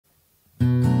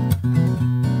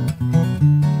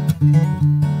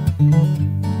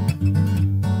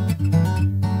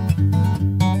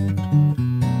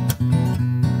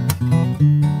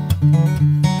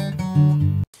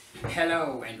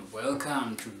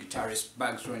guitarist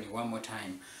Bagz Ronnie one more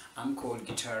time. I'm called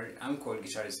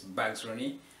guitarist Bagz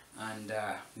Ronnie, and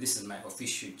this is my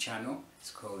official channel.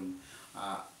 It's called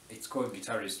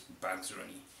guitarist Bagz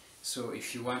Ronnie. So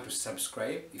if you want to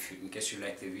subscribe, in case you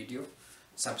like the video,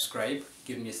 subscribe,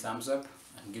 give me a thumbs up,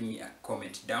 and give me a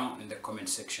comment down in the comment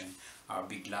section. I'll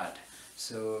be glad.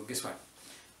 So guess what?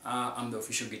 I'm the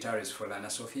official guitarist for Lanah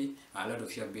Sophie. A lot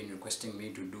of you have been requesting me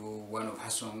to do one of her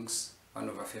songs, one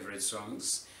of her favorite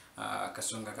songs,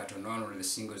 kasonga, katono, one of the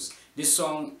singles. This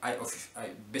song, I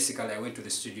went to the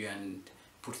studio and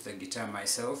put the guitar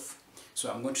myself.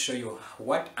 So I'm going to show you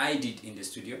what I did in the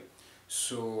studio.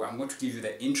 So I'm going to give you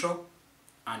the intro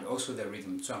and also the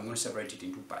rhythm. So I'm going to separate it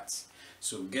in two parts.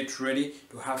 So get ready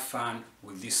to have fun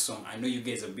with this song. I know you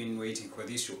guys have been waiting for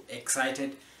this. You're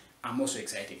excited. I'm also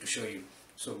excited to show you.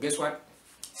 So guess what?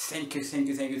 Thank you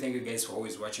guys for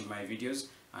always watching my videos,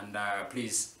 and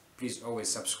please always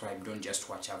subscribe. Don't just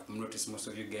watch. I've noticed most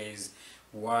of you guys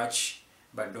watch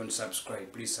but don't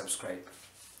subscribe. Please subscribe.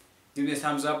 Give me a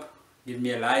thumbs up, give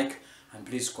me a like, and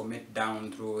please comment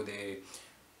down through the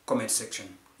comment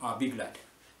section. I'll be glad.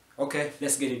 Okay,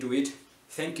 let's get into it.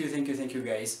 Thank you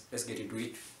guys. Let's get into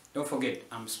it. Don't forget,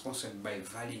 I'm sponsored by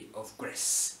Valley of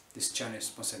Grace. This channel is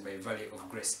sponsored by Valley of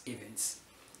Grace Events.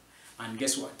 And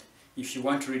guess what? If you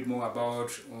want to read more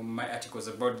about my articles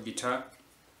about guitar,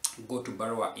 go to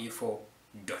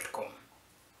baruainfo.com.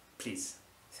 Please.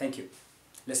 Thank you.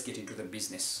 Let's get into the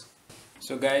business.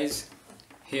 So guys,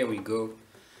 here we go.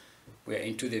 We are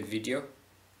into the video.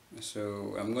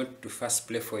 So I'm going to first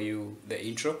play for you the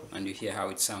intro and you hear how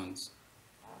it sounds.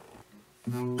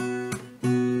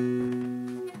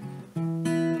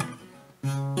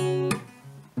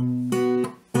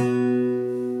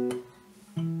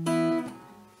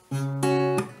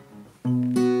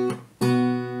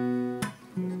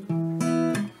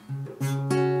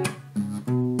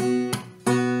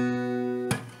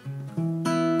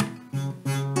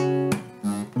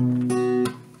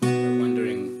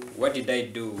 What did I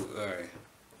do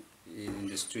in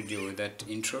the studio with that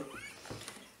intro?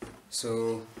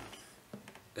 So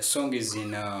the song is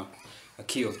in a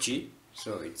key of G,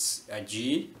 so it's a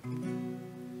G,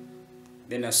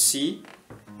 then a C,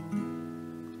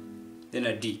 then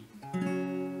a D.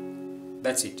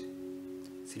 That's it.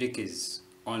 3 keys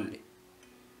only.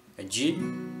 A G,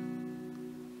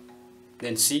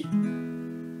 then C,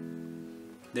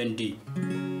 then D.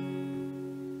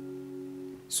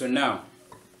 So now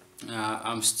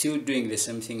I'm still doing the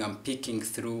same thing. I'm picking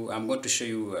through. I'm going to show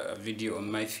you a video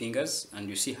on my fingers and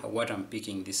you see what I'm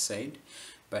picking this side,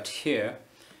 but here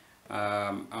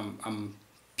I'm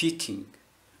picking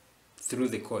through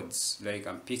the chords. Like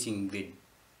I'm picking the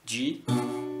G,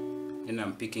 then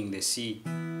I'm picking the C,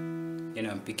 then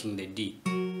I'm picking the D.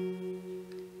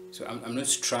 So I'm not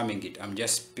strumming it, I'm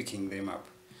just picking them up.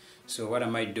 So what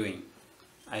am I doing?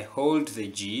 I hold the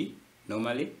G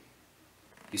normally,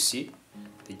 you see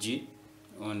the G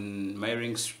on my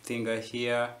ring finger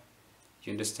here,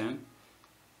 you understand,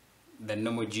 the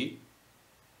normal G.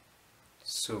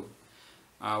 So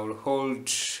I will hold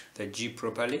the G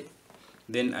properly,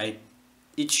 then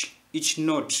each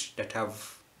note that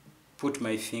I've put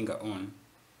my finger on,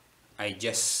 I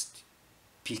just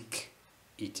pick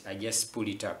it, I just pull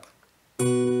it up, you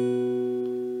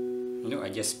know, I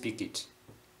just pick it.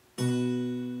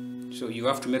 So you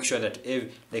have to make sure that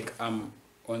like on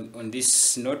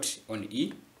this note, on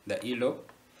E, the E low,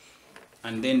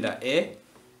 and then the A,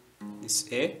 this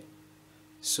A.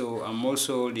 So I'm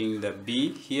also holding the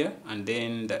B here, and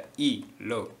then the E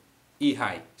low, E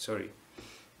high, sorry.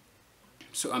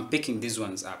 So I'm picking these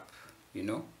ones up, you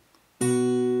know.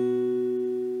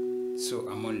 So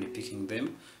I'm only picking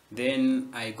them. Then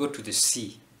I go to the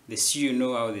C. The C, you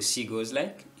know how the C goes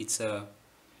like? It's the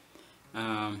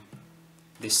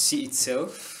C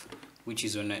itself, which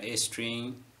is on an A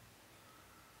string,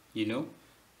 you know.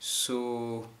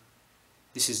 So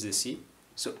this is the C.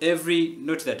 So every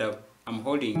note that I'm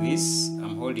holding this,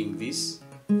 I'm holding this,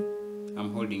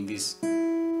 I'm holding this.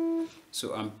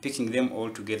 So I'm picking them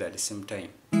all together at the same time.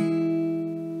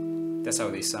 That's how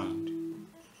they sound,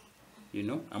 you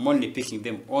know. I'm only picking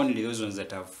them, only those ones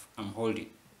that I'm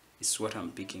holding. It's what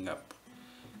I'm picking up.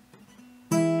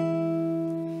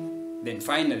 Then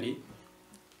finally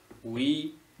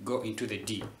we go into the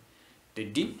D. The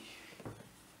D,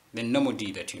 the normal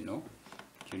D that you know.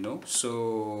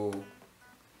 So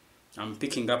I'm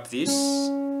picking up this,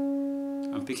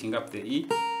 I'm picking up the E,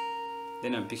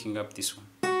 then I'm picking up this one.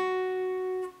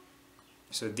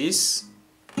 So this,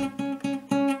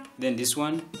 then this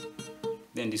one,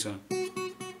 then this one.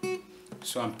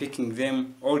 So I'm picking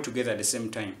them all together at the same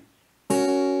time.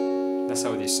 That's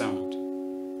how they sound.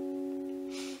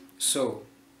 So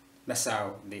that's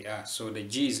how they are. So the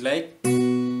G is like,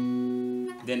 then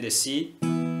the C,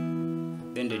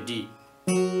 then the D,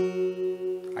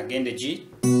 again the G,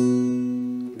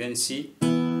 then C,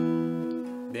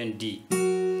 then D.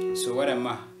 So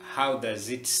how does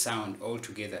it sound all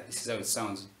together? This is how it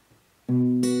sounds.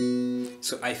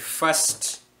 So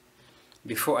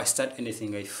before I start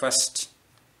anything, I first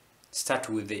start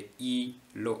with the E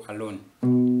low alone.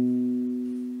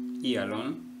 E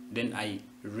alone, then I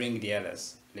ring the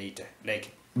others later.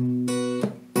 Like,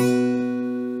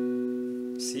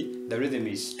 see, the rhythm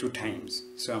is 2 times.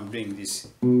 So I'm doing this.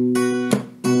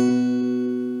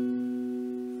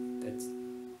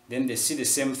 Then they see the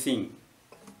same thing.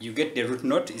 You get the root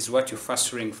note is what you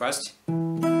first ring first.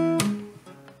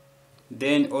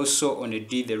 Then also on a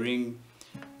D, the root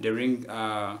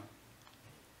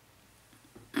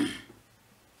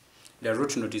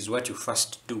note is what you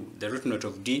first do. The root note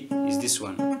of D is this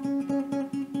one.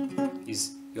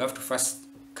 You have to first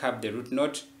cap the root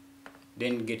note,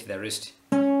 then get the rest.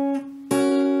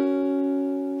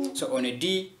 So on a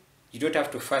D, you don't have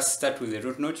to first start with the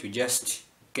root note, you just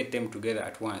get them together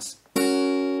at once.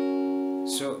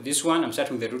 So this one, I'm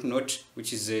starting with the root note,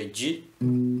 which is a G.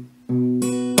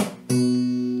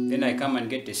 Then I come and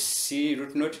get the C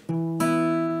root note.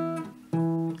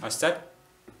 I'll start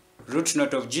root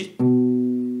note of G,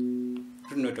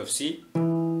 root note of C,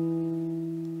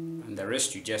 and the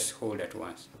rest you just hold at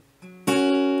once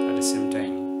at the same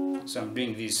time. So I'm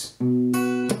doing this.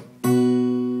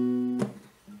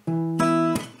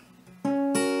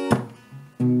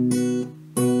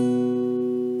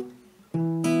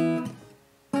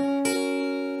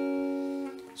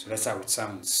 So that's how it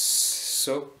sounds.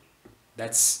 So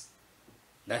that's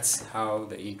how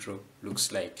the intro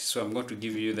looks like. So I'm going to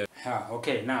give you the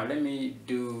okay, now let me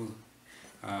do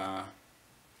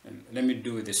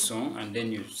the song, and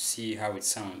then you see how it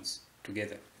sounds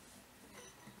together.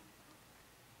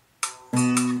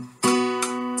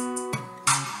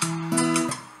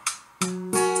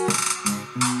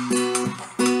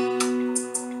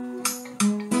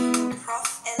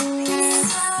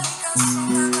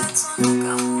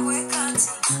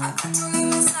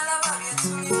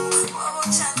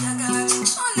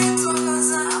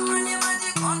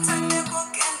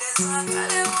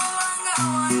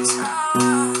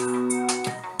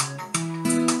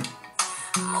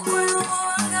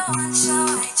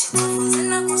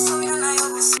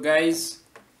 Guys,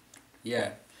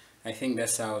 yeah, I think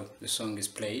that's how the song is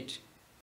played.